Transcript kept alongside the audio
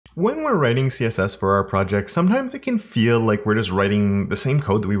When we're writing CSS for our project, sometimes it can feel like we're just writing the same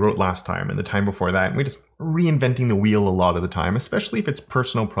code that we wrote last time and the time before that, and we're just reinventing the wheel a lot of the time, especially if it's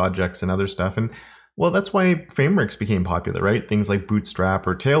personal projects and other stuff. And well, that's why frameworks became popular, right? Things like Bootstrap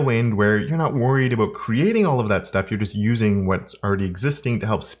or Tailwind, where you're not worried about creating all of that stuff. You're just using what's already existing to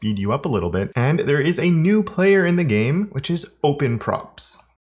help speed you up a little bit. And there is a new player in the game, which is open props.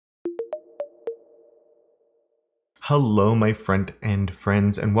 Hello, my front-end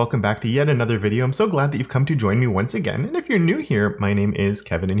friends, and welcome back to yet another video. I'm so glad that you've come to join me once again. And if you're new here, my name is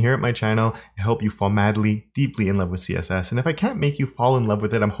Kevin, and here at my channel, I help you fall madly, deeply in love with CSS. And if I can't make you fall in love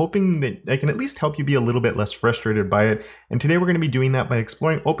with it, I'm hoping that I can at least help you be a little bit less frustrated by it. And today we're going to be doing that by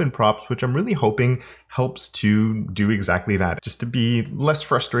exploring open props, which I'm really hoping helps to do exactly that, just to be less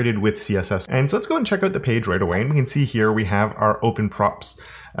frustrated with CSS. And so let's go and check out the page right away. And we can see here we have our open props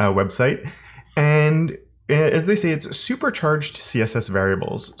website. And as they say, it's supercharged CSS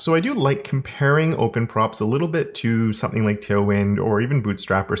variables. So I do like comparing open props a little bit to something like Tailwind or even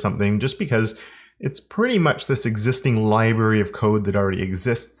Bootstrap or something, just because it's pretty much this existing library of code that already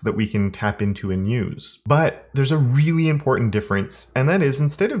exists that we can tap into and use. But there's a really important difference, and that is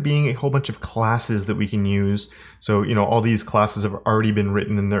instead of being a whole bunch of classes that we can use, so all these classes have already been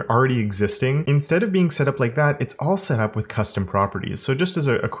written and they're already existing, instead of being set up like that, it's all set up with custom properties. So just as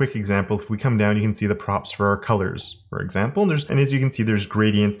a quick example, if we come down, you can see the props for our colors, for example, and as you can see, there's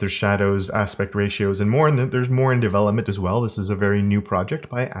gradients, there's shadows, aspect ratios, and more, and there's more in development as well. This is a very new project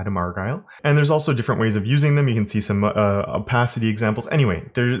by Adam Argyle. And there's also different ways of using them. You can see some opacity examples. Anyway,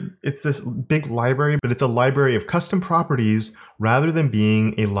 it's this big library, but it's a library of custom properties rather than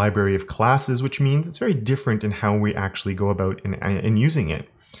being a library of classes, which means it's very different in how we actually go about in using it.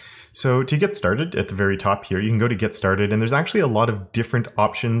 So to get started, at the very top here, you can go to Get Started, and there's actually a lot of different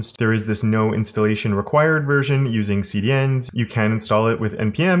options. There is this no installation required version using CDNs. You can install it with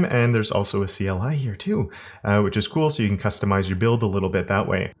NPM, and there's also a CLI here too, which is cool. So you can customize your build a little bit that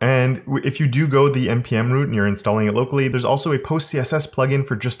way. And if you do go the NPM route and you're installing it locally, there's also a post CSS plugin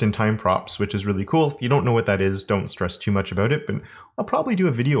for just-in-time props, which is really cool. If you don't know what that is, don't stress too much about it, but I'll probably do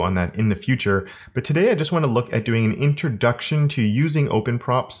a video on that in the future. But today I just want to look at doing an introduction to using open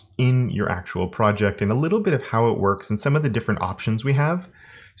props in your actual project and a little bit of how it works and some of the different options we have.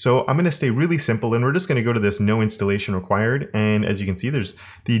 So I'm going to stay really simple, and we're just going to go to this no installation required. And as you can see, there's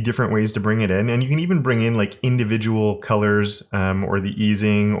the different ways to bring it in, and you can even bring in like individual colors or the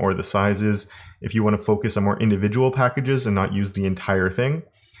easing or the sizes if you want to focus on more individual packages and not use the entire thing.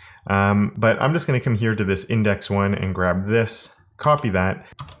 But I'm just going to come here to this index one and grab this, copy that.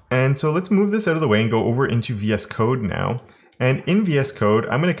 And so let's move this out of the way and go over into VS Code now. And in VS Code,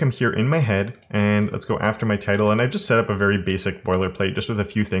 I'm going to come here in my head and let's go after my title. And I've just set up a very basic boilerplate just with a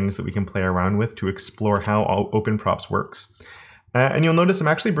few things that we can play around with to explore how all open props works. And you'll notice I'm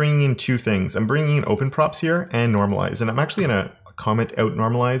actually bringing in two things. I'm bringing in open props here and normalize. And I'm actually going to comment out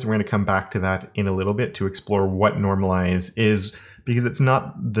normalize. We're going to come back to that in a little bit to explore what normalize is, because it's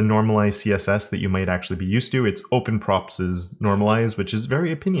not the normalized CSS that you might actually be used to. It's open props' normalize, which is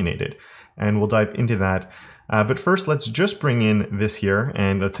very opinionated. And we'll dive into that. But first, let's just bring in this here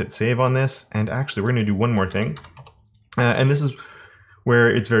and let's hit save on this. And actually, we're going to do one more thing. And this is where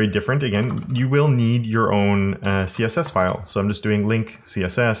it's very different. Again, you will need your own CSS file. So I'm just doing link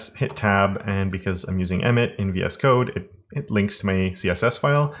CSS, hit tab, and because I'm using Emmet in VS Code, it links to my CSS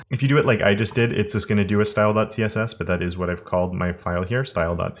file. If you do it like I just did, it's just going to do a style.css, but that is what I've called my file here,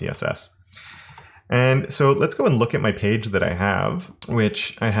 style.css. And so let's go and look at my page that I have,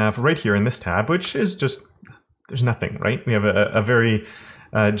 which I have right here in this tab, which is just, there's nothing, right? We have a very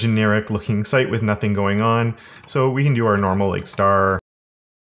generic looking site with nothing going on. So we can do our normal like star.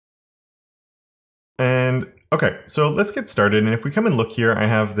 And okay, so let's get started. And if we come and look here, I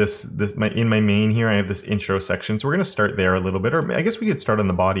have in my main here, I have this intro section. So we're going to start there a little bit, or I guess we could start on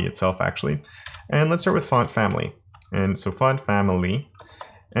the body itself actually. And let's start with font family. And so font family.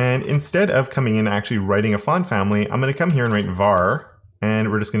 And instead of coming in and actually writing a font family, I'm going to come here and write var,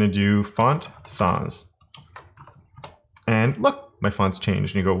 and we're just going to do font sans. And look, my font's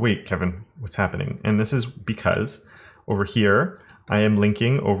changed. And you go, wait, Kevin, what's happening? And this is because over here, I am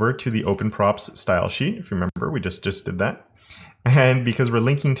linking over to the open props style sheet. If you remember, we just did that. And because we're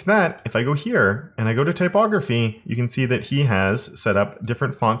linking to that, if I go here and I go to typography, you can see that he has set up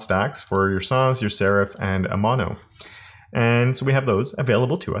different font stacks for your sans, your serif, and a mono. And so we have those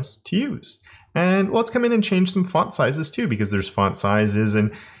available to us to use. And well, let's come in and change some font sizes too, because there's font sizes.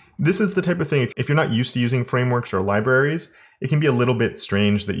 And this is the type of thing, if you're not used to using frameworks or libraries, it can be a little bit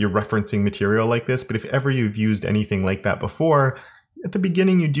strange that you're referencing material like this. But if ever you've used anything like that before, at the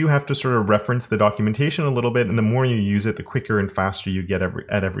beginning, you do have to sort of reference the documentation a little bit, and the more you use it, the quicker and faster you get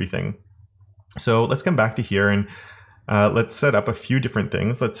at everything. So let's come back to here and let's set up a few different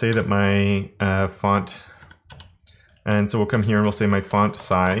things. Let's say that my font, and so we'll come here and we'll say my font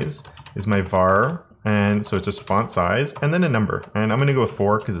size is my var, and so it's just font size and then a number. And I'm going to go with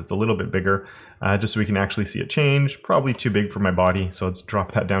 4 because it's a little bit bigger, just so we can actually see it change. Probably too big for my body, so let's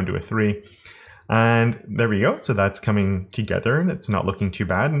drop that down to a 3. And there we go. So that's coming together and it's not looking too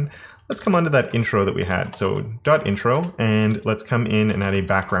bad. And let's come on to that intro that we had. So dot intro, and let's come in and add a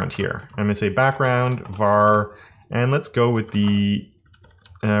background here. I'm going to say background var, and let's go with the,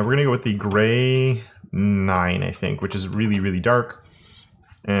 we're going to go with the gray 9, I think, which is really, really dark.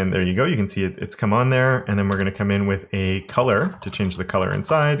 And there you go. You can see it's come on there. And then we're going to come in with a color to change the color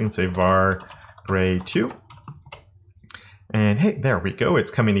inside and say var gray 2. And hey, there we go.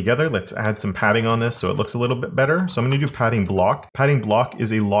 It's coming together. Let's add some padding on this so it looks a little bit better. So I'm going to do padding block. Padding block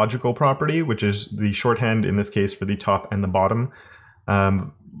is a logical property, which is the shorthand in this case for the top and the bottom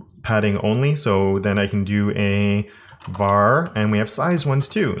padding only. So then I can do a var, and we have size ones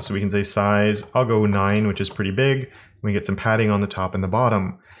too. So we can say size, I'll go 9, which is pretty big. We get some padding on the top and the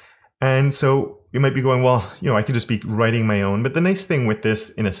bottom. And so you might be going, well, you know, I could just be writing my own. But the nice thing with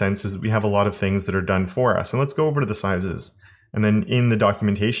this, in a sense, is we have a lot of things that are done for us. And let's go over to the sizes. And then in the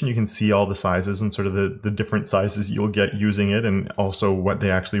documentation, you can see all the sizes and sort of the different sizes you'll get using it, and also what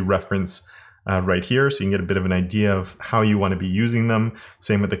they actually reference right here. So you can get a bit of an idea of how you want to be using them.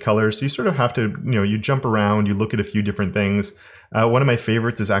 Same with the colors. So you sort of have to, you know, you jump around, you look at a few different things. One of my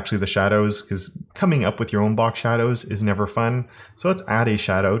favorites is actually the shadows, because coming up with your own box shadows is never fun. So let's add a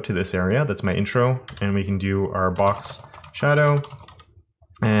shadow to this area. That's my intro, and we can do our box shadow.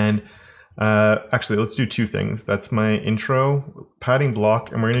 And actually, let's do 2 things. That's my intro, padding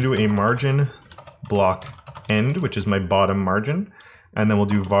block, and we're going to do a margin block end, which is my bottom margin. And then we'll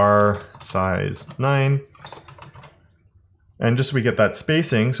do var size 9. And just so we get that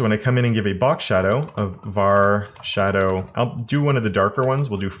spacing, so when I come in and give a box shadow of var shadow, I'll do one of the darker ones,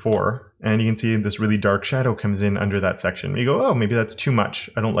 we'll do 4. And you can see this really dark shadow comes in under that section. You go, oh, maybe that's too much.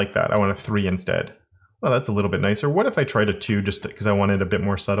 I don't like that. I want a 3 instead. Well, that's a little bit nicer. What if I tried a 2 just because I wanted a bit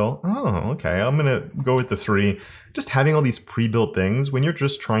more subtle? Oh, okay. I'm going to go with the 3. Just having all these pre-built things, when you're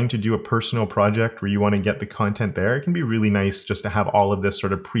just trying to do a personal project where you want to get the content there, it can be really nice just to have all of this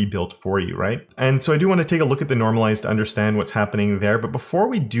sort of pre-built for you, right? And so I do want to take a look at the normalize to understand what's happening there. But before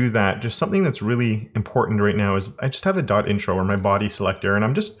we do that, just something that's really important right now is I just have a dot intro or my body selector, and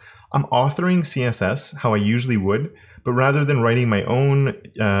I'm authoring CSS how I usually would. But rather than writing my own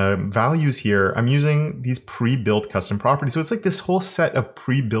values here, I'm using these pre-built custom properties. So it's like this whole set of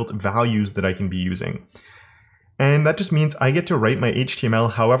pre-built values that I can be using. And that just means I get to write my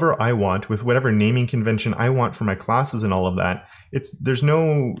HTML however I want, with whatever naming convention I want for my classes and all of that. There's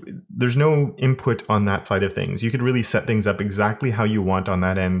no input on that side of things. You could really set things up exactly how you want on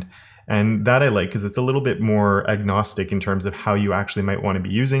that end. And that I like, because it's a little bit more agnostic in terms of how you actually might want to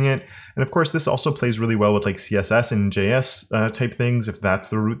be using it. And of course, this also plays really well with like CSS and JS type things, if that's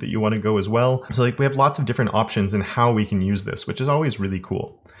the route that you want to go as well. So like we have lots of different options in how we can use this, which is always really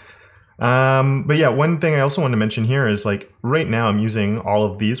cool. But yeah, one thing I also want to mention here is like right now I'm using all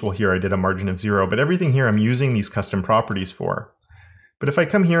of these. Well, here I did a margin of 0, but everything here I'm using these custom properties for. But if I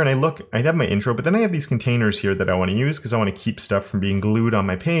come here and I look, I have my intro, but then I have these containers here that I want to use because I want to keep stuff from being glued on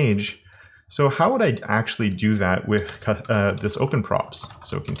my page. So how would I actually do that with this open props?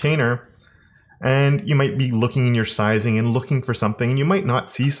 So container, and you might be looking in your sizing and looking for something, and you might not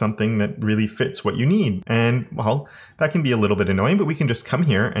see something that really fits what you need. And well, that can be a little bit annoying, but we can just come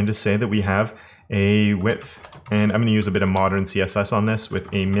here and just say that we have a width. And I'm going to use a bit of modern CSS on this with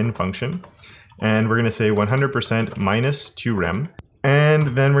a min function. And we're going to say 100% minus 2 rem.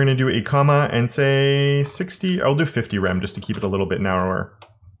 And then we're going to do a comma and say 60. I'll do 50 rem just to keep it a little bit narrower.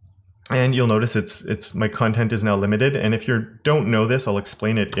 And you'll notice it's my content is now limited. And if you don't know this, I'll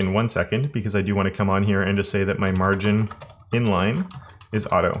explain it in 1 second, because I do want to come on here and just say that my margin inline is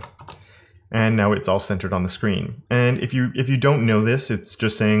auto. And now it's all centered on the screen. And if you don't know this, it's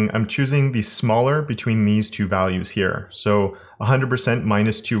just saying I'm choosing the smaller between these 2 values here. So 100%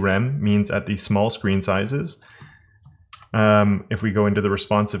 minus 2 rem means at these small screen sizes. If we go into the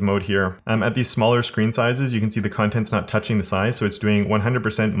responsive mode here, at these smaller screen sizes, you can see the content's not touching the size. So it's doing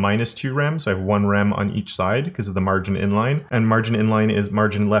 100% minus 2 rem. So I have 1 rem on each side because of the margin inline. And margin inline is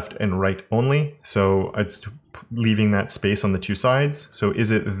margin left and right only. So it's leaving that space on the 2 sides. So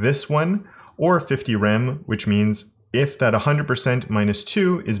is it this one or 50 rem, which means if that 100% minus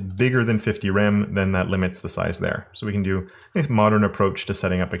 2 is bigger than 50 rem, then that limits the size there. So we can do a nice modern approach to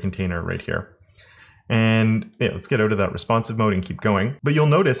setting up a container right here. And yeah, let's get out of that responsive mode and keep going. But you'll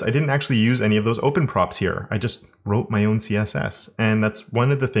notice I didn't actually use any of those open props here. I just wrote my own CSS. And that's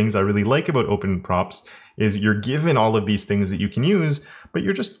one of the things I really like about open props is you're given all of these things that you can use, but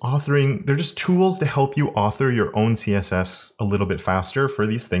you're just authoring, they're just tools to help you author your own CSS a little bit faster for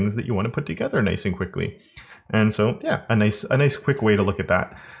these things that you want to put together nice and quickly. And so yeah, a nice quick way to look at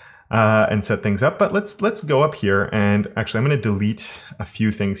that. And set things up. But let's go up here, and actually I'm going to delete a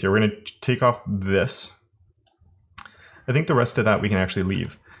few things here. We're going to take off this. I think the rest of that we can actually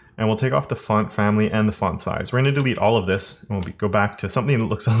leave. And we'll take off the font family and the font size. We're going to delete all of this, and we'll go back to something that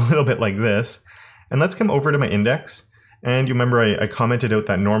looks a little bit like this. And let's come over to my index. And you remember I commented out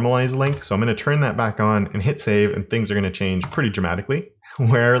that normalize link. So I'm going to turn that back on and hit save, and things are going to change pretty dramatically.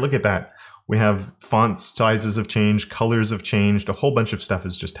 Where, look at that. We have font sizes have changed, colors have changed, a whole bunch of stuff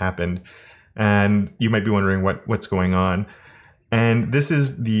has just happened. And you might be wondering what's going on. And this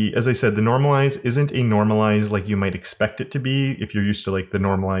is as I said, the normalize isn't a normalize like you might expect it to be if you're used to like the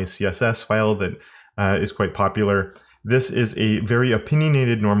normalize CSS file that is quite popular. This is a very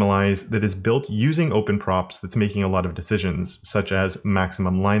opinionated normalize that is built using open props that's making a lot of decisions, such as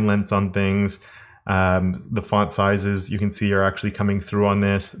maximum line lengths on things. The font sizes you can see are actually coming through on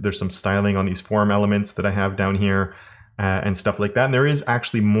this. There's some styling on these form elements that I have down here and stuff like that. And there is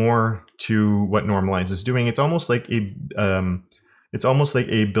actually more to what Normalize is doing. It's almost like a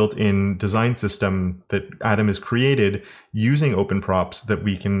built-in design system that Adam has created using open props that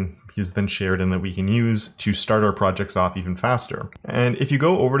we can use then shared and that we can use to start our projects off even faster. And if you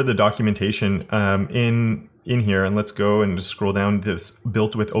go over to the documentation in here, and let's go and just scroll down to this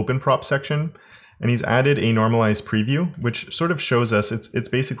built with open prop section. And he's added a normalize preview, which sort of shows us, it's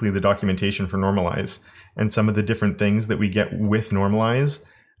basically the documentation for normalize and some of the different things that we get with normalize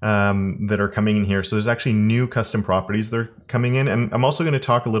that are coming in here. So there's actually new custom properties that are coming in. And I'm also going to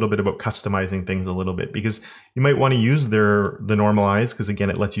talk a little bit about customizing things a little bit, because you might want to use the normalize, because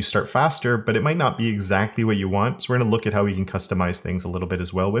again, it lets you start faster, but it might not be exactly what you want. So we're going to look at how we can customize things a little bit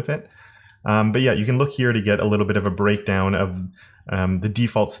as well with it. But yeah, you can look here to get a little bit of a breakdown of the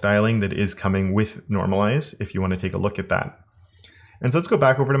default styling that is coming with Normalize if you want to take a look at that. And so let's go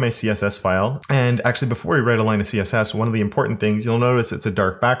back over to my CSS file. And actually, before we write a line of CSS, one of the important things, you'll notice it's a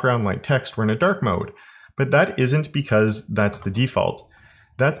dark background, light text, we're in a dark mode. But that isn't because that's the default.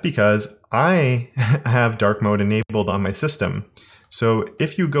 That's because I have dark mode enabled on my system. So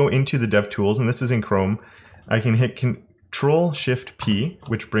if you go into the DevTools, and this is in Chrome, I can hit Control-Shift-P,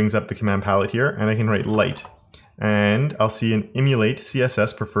 which brings up the command palette here, and I can write light. And I'll see an emulate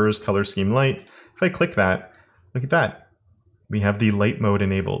CSS prefers color scheme light. If I click that, look at that. We have the light mode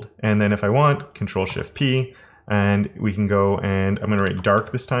enabled. And then if I want, Control-Shift-P, and we can go, and I'm gonna write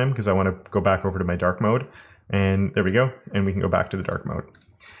dark this time because I wanna go back over to my dark mode. And there we go, and we can go back to the dark mode.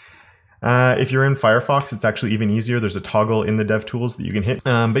 If you're in Firefox, it's actually even easier. There's a toggle in the DevTools that you can hit.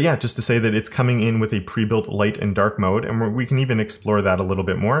 But yeah, just to say that it's coming in with a pre-built light and dark mode, and we can even explore that a little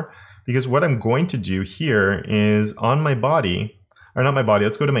bit more. Because what I'm going to do here is on my body, or not my body,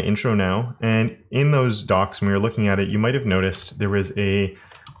 let's go to my intro now. And in those docs, when we were looking at it, you might have noticed there was a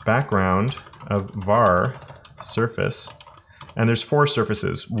background of var surface. And there's 4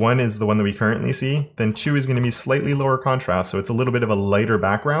 surfaces. One is the one that we currently see. Then 2 is going to be slightly lower contrast. So it's a little bit of a lighter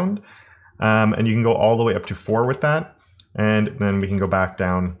background. And you can go all the way up to 4 with that. And then we can go back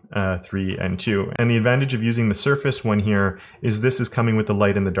down 3 and 2. And the advantage of using the surface one here is this is coming with the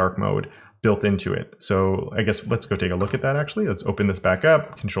light and the dark mode built into it. So I guess let's go take a look at that actually. Let's open this back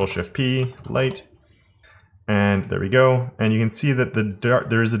up, Control-Shift-P, light. And there we go. And you can see that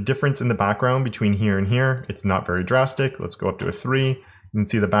there is a difference in the background between here and here. It's not very drastic. Let's go up to a 3. You can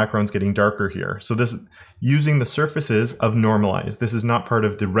see the background's getting darker here. So this using the surfaces of Normalize. This is not part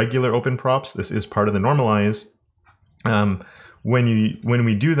of the regular open props. This is part of the Normalize. When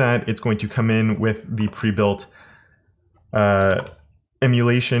we do that, it's going to come in with the pre-built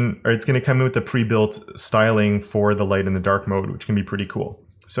emulation, or it's going to come in with the pre-built styling for the light and the dark mode, which can be pretty cool.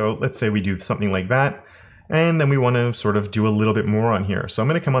 So let's say we do something like that, and then we want to sort of do a little bit more on here. So I'm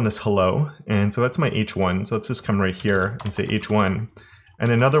going to come on this hello, and so that's my H1. So let's just come right here and say H1. And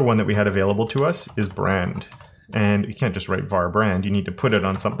another one that we had available to us is brand. And you can't just write var brand, you need to put it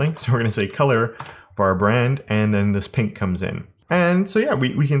on something. So we're going to say color var brand, and then this pink comes in. And so yeah,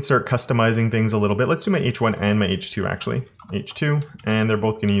 we can start customizing things a little bit. Let's do my H1 and my H2 actually. H2, and they're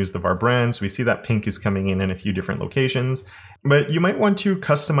both going to use the var brand. So we see that pink is coming in a few different locations. But you might want to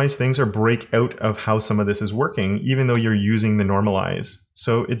customize things or break out of how some of this is working, even though you're using the Normalize.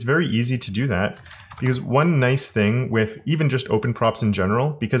 So it's very easy to do that. Because one nice thing with even just open props in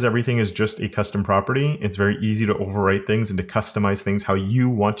general, because everything is just a custom property, it's very easy to overwrite things and to customize things how you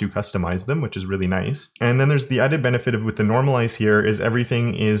want to customize them, which is really nice. And then there's the added benefit of with the normalize here is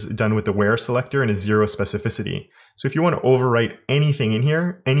everything is done with the where selector and is zero specificity. So if you want to overwrite anything in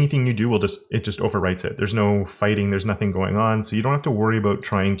here, anything you do it just overwrites it. There's no fighting, there's nothing going on, so you don't have to worry about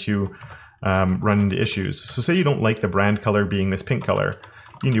trying to run into issues. So say you don't like the brand color being this pink color,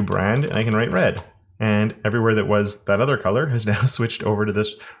 you can do brand and I can write red. And everywhere that was that other color has now switched over to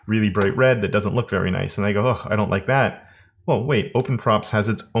this really bright red that doesn't look very nice. And I go, oh, I don't like that. Well, wait, Open Props has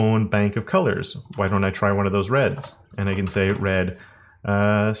its own bank of colors. Why don't I try one of those reds? And I can say red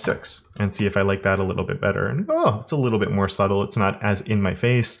 6 and see if I like that a little bit better. And oh, it's a little bit more subtle. It's not as in my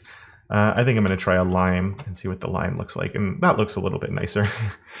face. I think I'm going to try a lime and see what the lime looks like. And that looks a little bit nicer.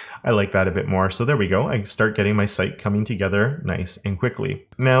 I like that a bit more. So there we go. I start getting my site coming together nice and quickly.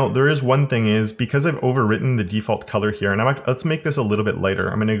 Now, there is one thing is because I've overwritten the default color here, and let's make this a little bit lighter.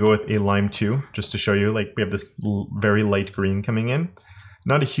 I'm going to go with a lime 2 just to show you, like we have this very light green coming in.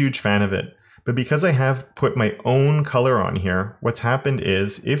 Not a huge fan of it. But because I have put my own color on here, what's happened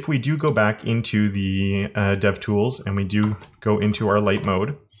is if we do go back into the DevTools and we do go into our light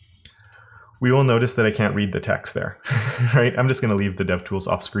mode, we will notice that I can't read the text there, right? I'm just going to leave the DevTools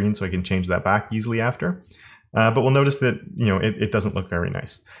off screen so I can change that back easily after. But we'll notice that, you know, it doesn't look very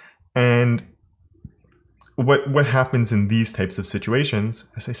nice. And what happens in these types of situations,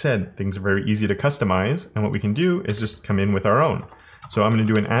 as I said, things are very easy to customize. And what we can do is just come in with our own. So I'm going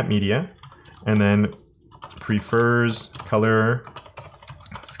to do an @media and then prefers color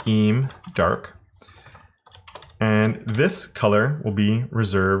scheme dark. And this color will be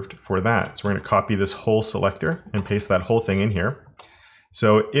reserved for that. So we're going to copy this whole selector and paste that whole thing in here.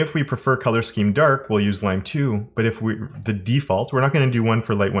 So if we prefer color scheme dark, we'll use lime 2. But if the default, we're not going to do one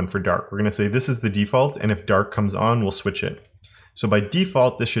for light, one for dark. We're going to say this is the default, and if dark comes on, we'll switch it. So by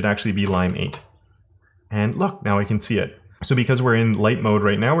default, this should actually be lime 8. And look, now I can see it. So because we're in light mode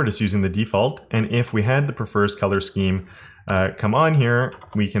right now, we're just using the default. And if we had the prefers color scheme come on here,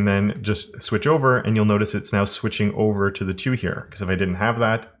 we can then just switch over and you'll notice it's now switching over to the 2 here. Because if I didn't have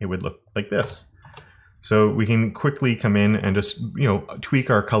that, it would look like this. So we can quickly come in and just, you know, tweak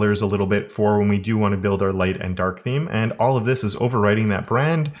our colors a little bit for when we do want to build our light and dark theme. And all of this is overwriting that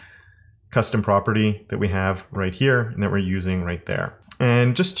brand custom property that we have right here and that we're using right there.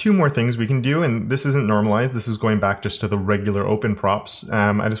 And just 2 more things we can do, and this isn't normalized, this is going back just to the regular open props.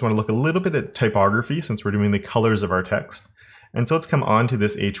 I just want to look a little bit at typography since we're doing the colors of our text. And so let's come on to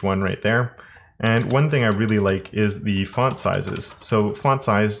this H1 right there. And one thing I really like is the font sizes. So font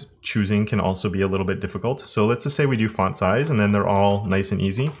size choosing can also be a little bit difficult. So let's just say we do font size and then they're all nice and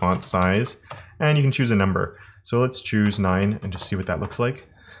easy, font size, and you can choose a number. So let's choose 9 and just see what that looks like.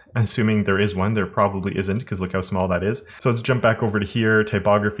 Assuming there is one, there probably isn't because look how small that is. So let's jump back over to here,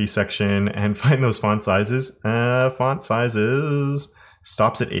 typography section, and find those font sizes. Font sizes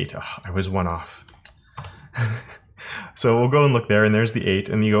stops at 8. Oh, I was 1 off. So we'll go and look there, and there's the 8,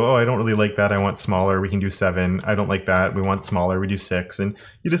 and you go, oh, I don't really like that, I want smaller, we can do 7. I don't like that, we want smaller, we do 6. And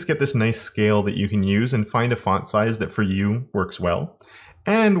you just get this nice scale that you can use and find a font size that for you works well.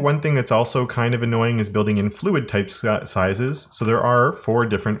 And one thing that's also kind of annoying is building in fluid type sizes. So there are 4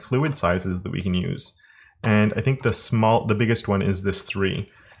 different fluid sizes that we can use. And I think the biggest one is this 3.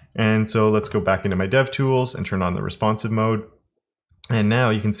 And so let's go back into my DevTools and turn on the responsive mode. And now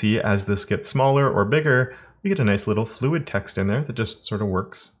you can see as this gets smaller or bigger, we get a nice little fluid text in there that just sort of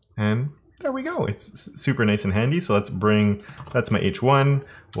works. And there we go. It's super nice and handy. So let's that's my H1.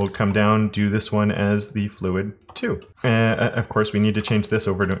 We'll come down, do this one as the fluid 2. Of course, we need to change this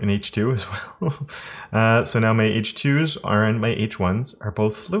over to an H2 as well. So now my H2s and my H1s are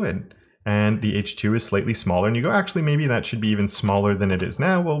both fluid. And the H2 is slightly smaller. And you go, actually, maybe that should be even smaller than it is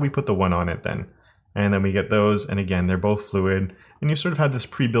now. Well, we put the 1 on it then. And then we get those. And again, they're both fluid. And you sort of have this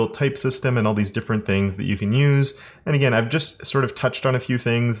pre-built type system and all these different things that you can use. And again, I've just sort of touched on a few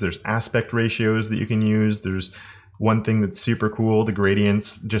things. There's aspect ratios that you can use. There's one thing that's super cool, the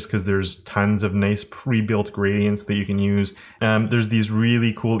gradients, just because there's tons of nice pre-built gradients that you can use. There's these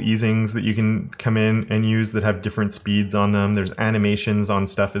really cool easings that you can come in and use that have different speeds on them. There's animations on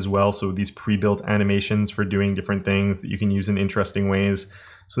stuff as well. So these pre-built animations for doing different things that you can use in interesting ways.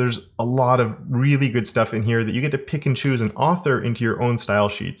 So there's a lot of really good stuff in here that you get to pick and choose and author into your own style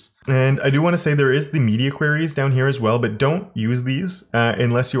sheets. And I do want to say there is the media queries down here as well, but don't use these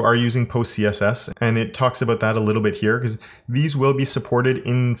unless you are using post CSS. And it talks about that a little bit here because these will be supported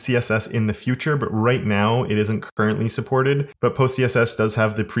in CSS in the future, but right now it isn't currently supported. But post CSS does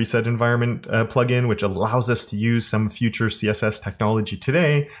have the preset environment plugin, which allows us to use some future CSS technology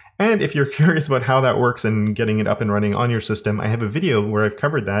today. And if you're curious about how that works and getting it up and running on your system, I have a video where I've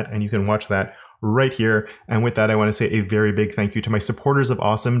covered that, and you can watch that right here. And with that, I want to say a very big thank you to my supporters of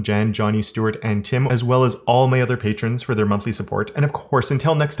Awesome, Jan, Johnny, Stuart, and Tim, as well as all my other patrons for their monthly support. And of course,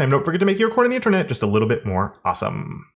 until next time, don't forget to make your corner on the internet just a little bit more awesome.